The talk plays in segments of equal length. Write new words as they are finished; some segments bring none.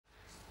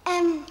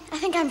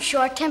think I'm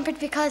short-tempered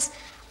because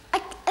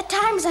at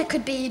times I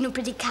could be,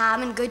 pretty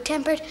calm and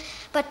good-tempered.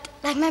 But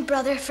like my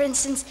brother, for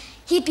instance,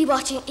 I'd be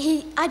watching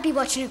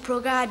a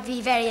program, I'd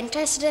be very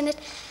interested in it,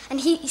 and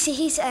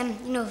he's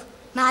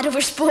mad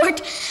over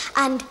sport,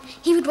 and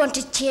he would want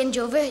to change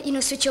over,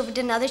 switch over to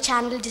another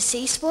channel to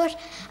see sport,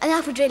 and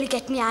that would really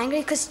get me angry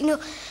because,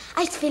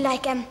 I feel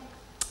like, a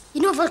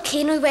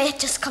volcano where it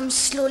just comes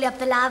slowly up,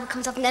 the lava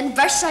comes up and then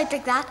bursts out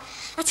like that.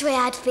 That's the way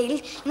I'd feel.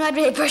 I'd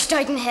really burst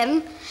out in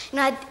him.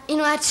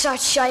 I'd start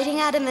shouting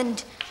at him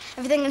and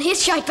everything, and he'd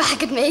shout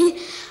back at me.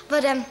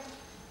 But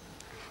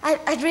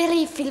I'd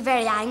really feel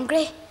very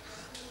angry.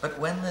 But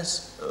when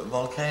this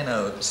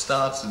volcano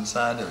starts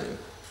inside of you,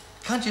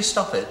 can't you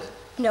stop it?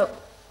 No,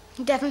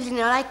 definitely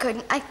not. I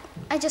couldn't.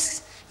 I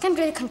just can't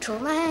really control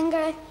my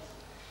anger.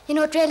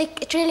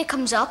 It really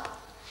comes up.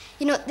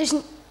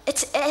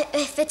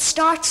 If it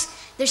starts,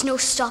 there's no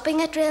stopping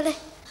it really.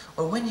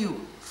 Well, when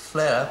you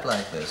flare up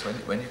like this,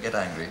 when you get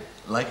angry,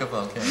 like a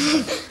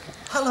volcano,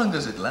 how long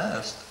does it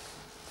last?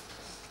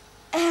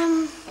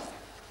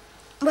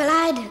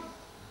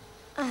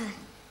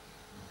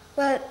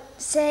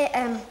 Say,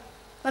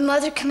 my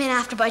mother come in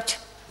after about a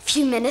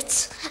few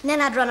minutes, and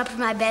then I'd run up to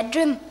my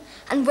bedroom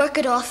and work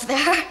it off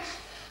there.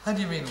 How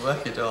do you mean,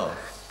 work it off?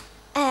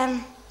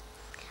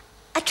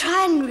 I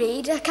try and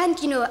read. I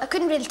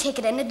couldn't really take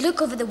it in. I'd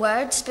look over the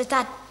words, but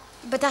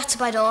that's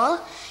about all.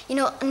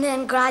 And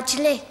then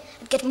gradually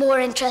I'd get more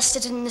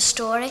interested in the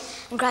story,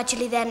 and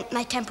gradually then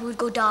my temper would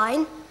go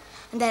down,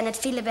 and then I'd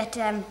feel a bit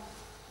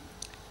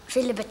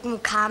more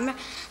calmer.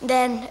 And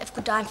then I'd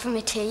go down for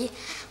my tea.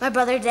 My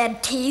brother would then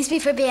tease me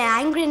for being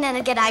angry, and then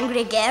I'd get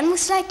angry again,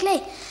 most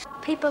likely.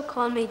 People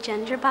call me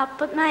Ginger Bop,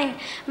 but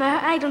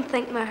I don't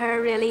think my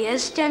hair really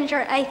is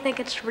ginger. I think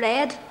it's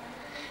red.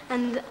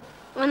 And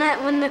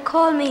when they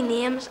call me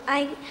names,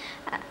 I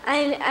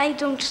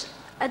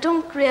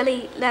don't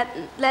really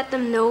let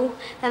them know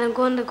that I'm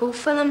going to go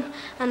for them.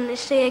 And they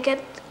say I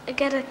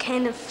get a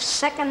kind of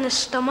sick in the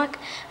stomach,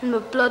 and my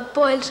blood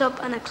boils up,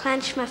 and I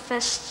clench my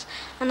fists,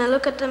 and I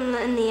look at them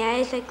in the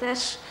eyes like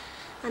this,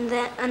 and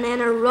then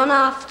I run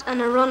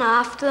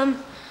after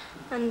them,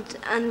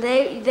 and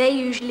they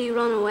usually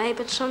run away.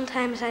 But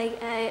sometimes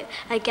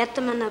I get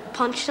them and I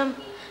punch them.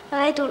 But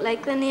I don't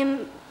like the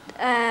name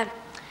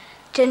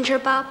Ginger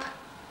Bop.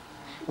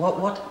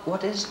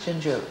 What is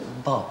Ginger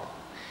Bop?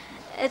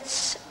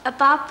 It's a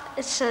bop.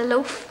 It's a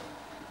loaf.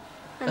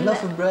 A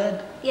loaf of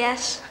bread?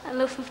 Yes, a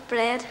loaf of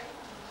bread.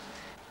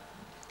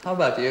 How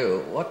about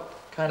you? What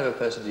kind of a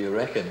person do you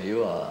reckon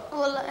you are?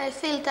 Well, I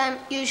feel that I'm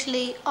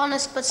usually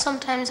honest, but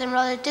sometimes I'm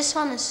rather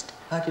dishonest.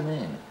 How do you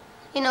mean?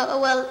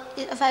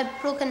 If I've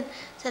broken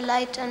the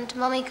light and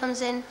Mummy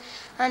comes in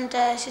and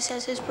she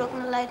says, "Who's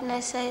broken the light?" and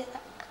I say,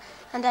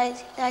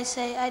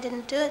 I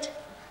didn't do it.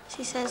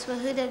 She says, "Well,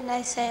 who did?" and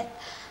I say,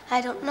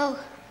 "I don't know."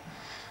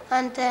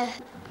 And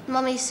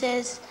Mummy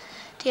says,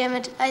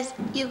 "Diarmid,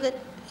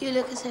 you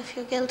look as if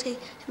you're guilty.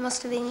 It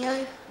must have been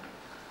you."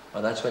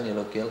 Well, that's when you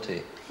look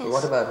guilty. Yes. But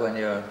what about when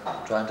you're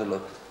trying to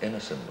look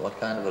innocent? What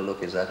kind of a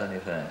look is that on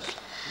your face?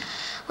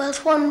 Well,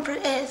 it's one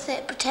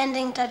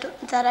pretending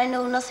that I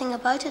know nothing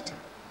about it.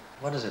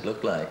 What does it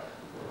look like?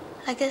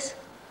 Like this.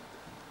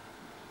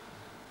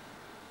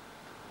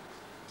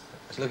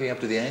 It's looking up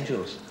to the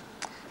angels.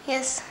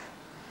 Yes.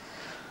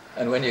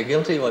 And when you're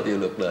guilty, what do you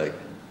look like?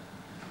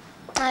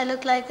 I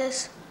look like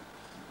this.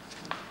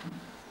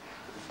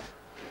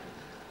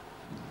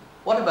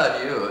 What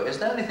about you? Is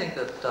there anything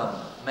that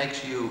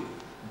makes you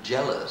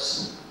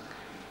jealous?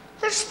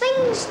 There's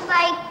things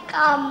like,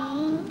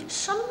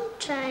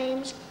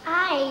 sometimes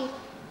I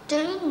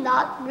do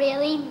not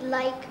really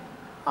like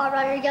or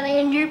rather getting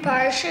a new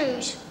pair of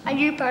shoes, a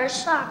new pair of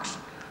socks,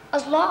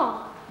 as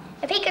long.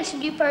 If he gets a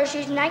new pair of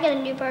shoes and I get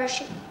a new pair of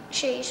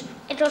shoes,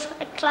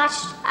 it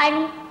clashes. I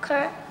don't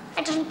care.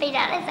 It doesn't mean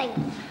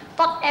anything.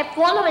 But if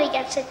one of them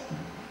gets it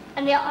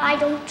and I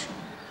don't,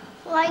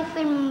 well, I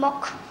feel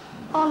muck.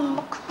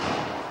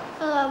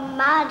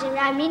 Mad.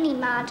 I'm really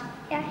mad.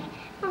 Yeah,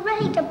 I'm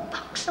ready to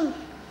box him.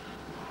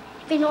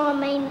 If you know what I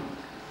mean.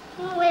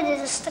 You know, where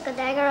there's a stick of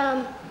dagger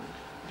on him.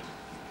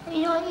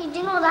 You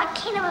know that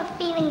kind of a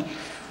feeling,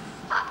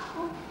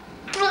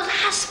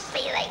 glass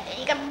feeling.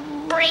 You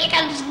can break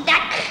his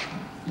neck.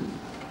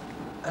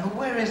 And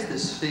where is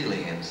this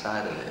feeling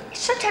inside of you?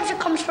 Sometimes it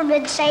comes from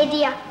inside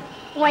you.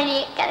 When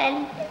you get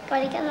them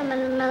in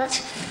a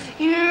minute,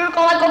 you're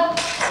gonna go.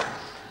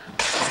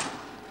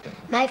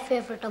 My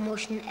favourite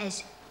emotion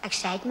is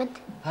excitement.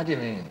 How do you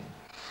mean?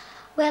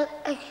 Well,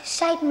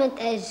 excitement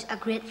is a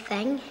great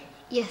thing.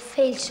 You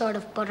feel sort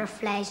of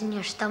butterflies in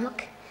your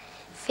stomach,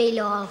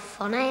 feel all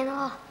funny and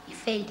all. You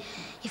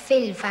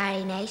feel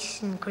very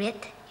nice and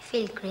great. You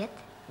feel great.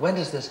 When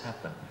does this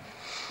happen?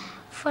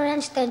 For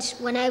instance,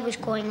 when I was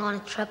going on a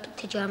trip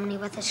to Germany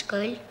with a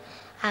school,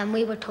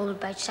 we were told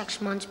about 6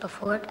 months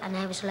before it, and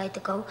I was allowed to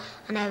go,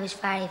 and I was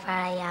very,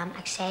 very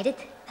excited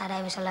that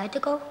I was allowed to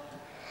go,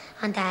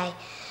 and I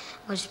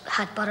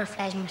had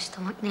butterflies in my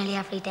stomach nearly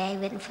every day,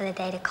 waiting for the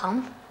day to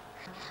come.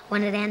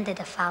 When it ended,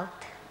 I felt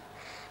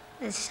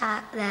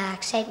the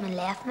excitement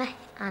left me,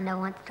 and I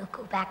wanted to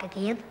go back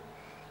again,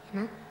 you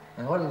know.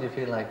 And what did you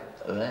feel like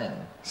then?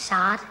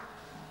 Sad.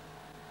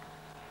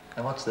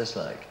 And what's this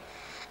like?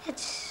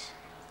 It's,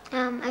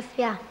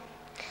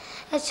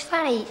 it's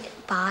very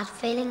bad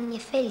feeling. You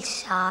feel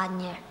sad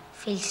and you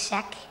feel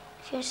sick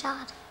if you're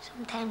sad.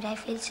 Sometimes I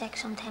feel sick,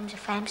 sometimes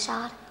if I'm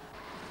sad.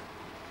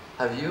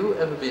 Have you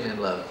ever been in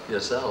love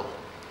yourself?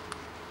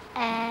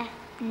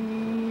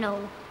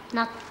 No,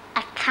 not.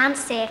 I can't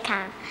say I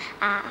can.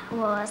 I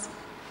was.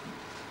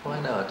 Why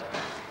not?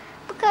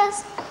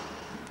 Because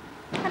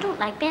I don't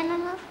like being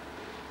in love.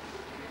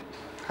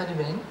 How do you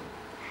mean?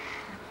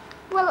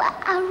 Well,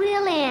 I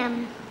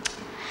really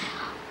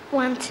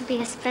want to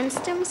be a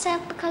spinster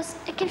myself because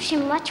it gives you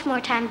much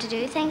more time to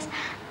do things.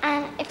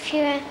 And if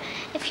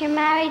you're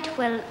married,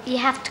 well, you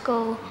have to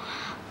go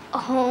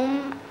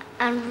home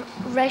and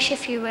rush.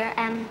 If you were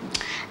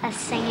a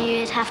singer,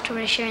 you'd have to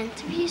rush your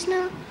interviews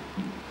now.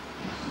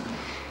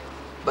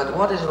 But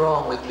what is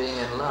wrong with being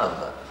in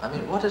love? I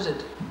mean, what does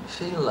it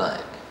feel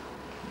like?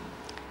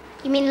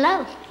 You mean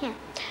love? Yeah.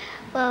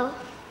 Well,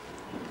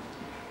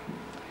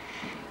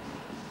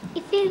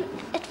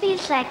 it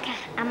feels like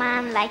a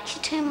man likes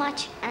you too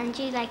much and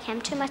you like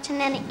him too much, and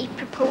then he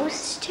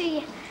proposes to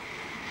you,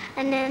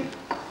 and then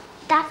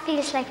that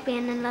feels like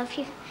being in love.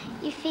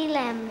 You feel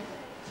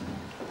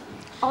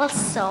all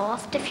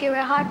soft. If you were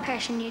a hard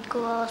person, you'd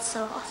go all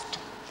soft.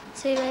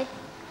 So you would.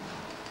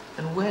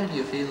 And where do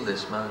you feel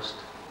this most?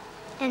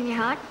 In your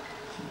heart.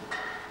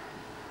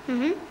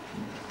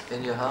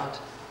 In your heart?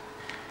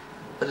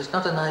 But it's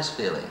not a nice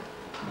feeling.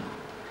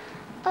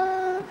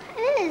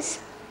 It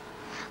is.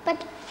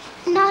 But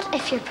not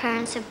if your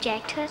parents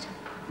object to it.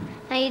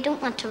 Now, you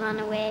don't want to run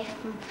away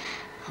from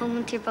home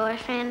with your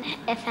boyfriend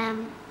if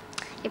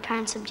your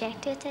parents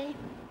object to it, do you?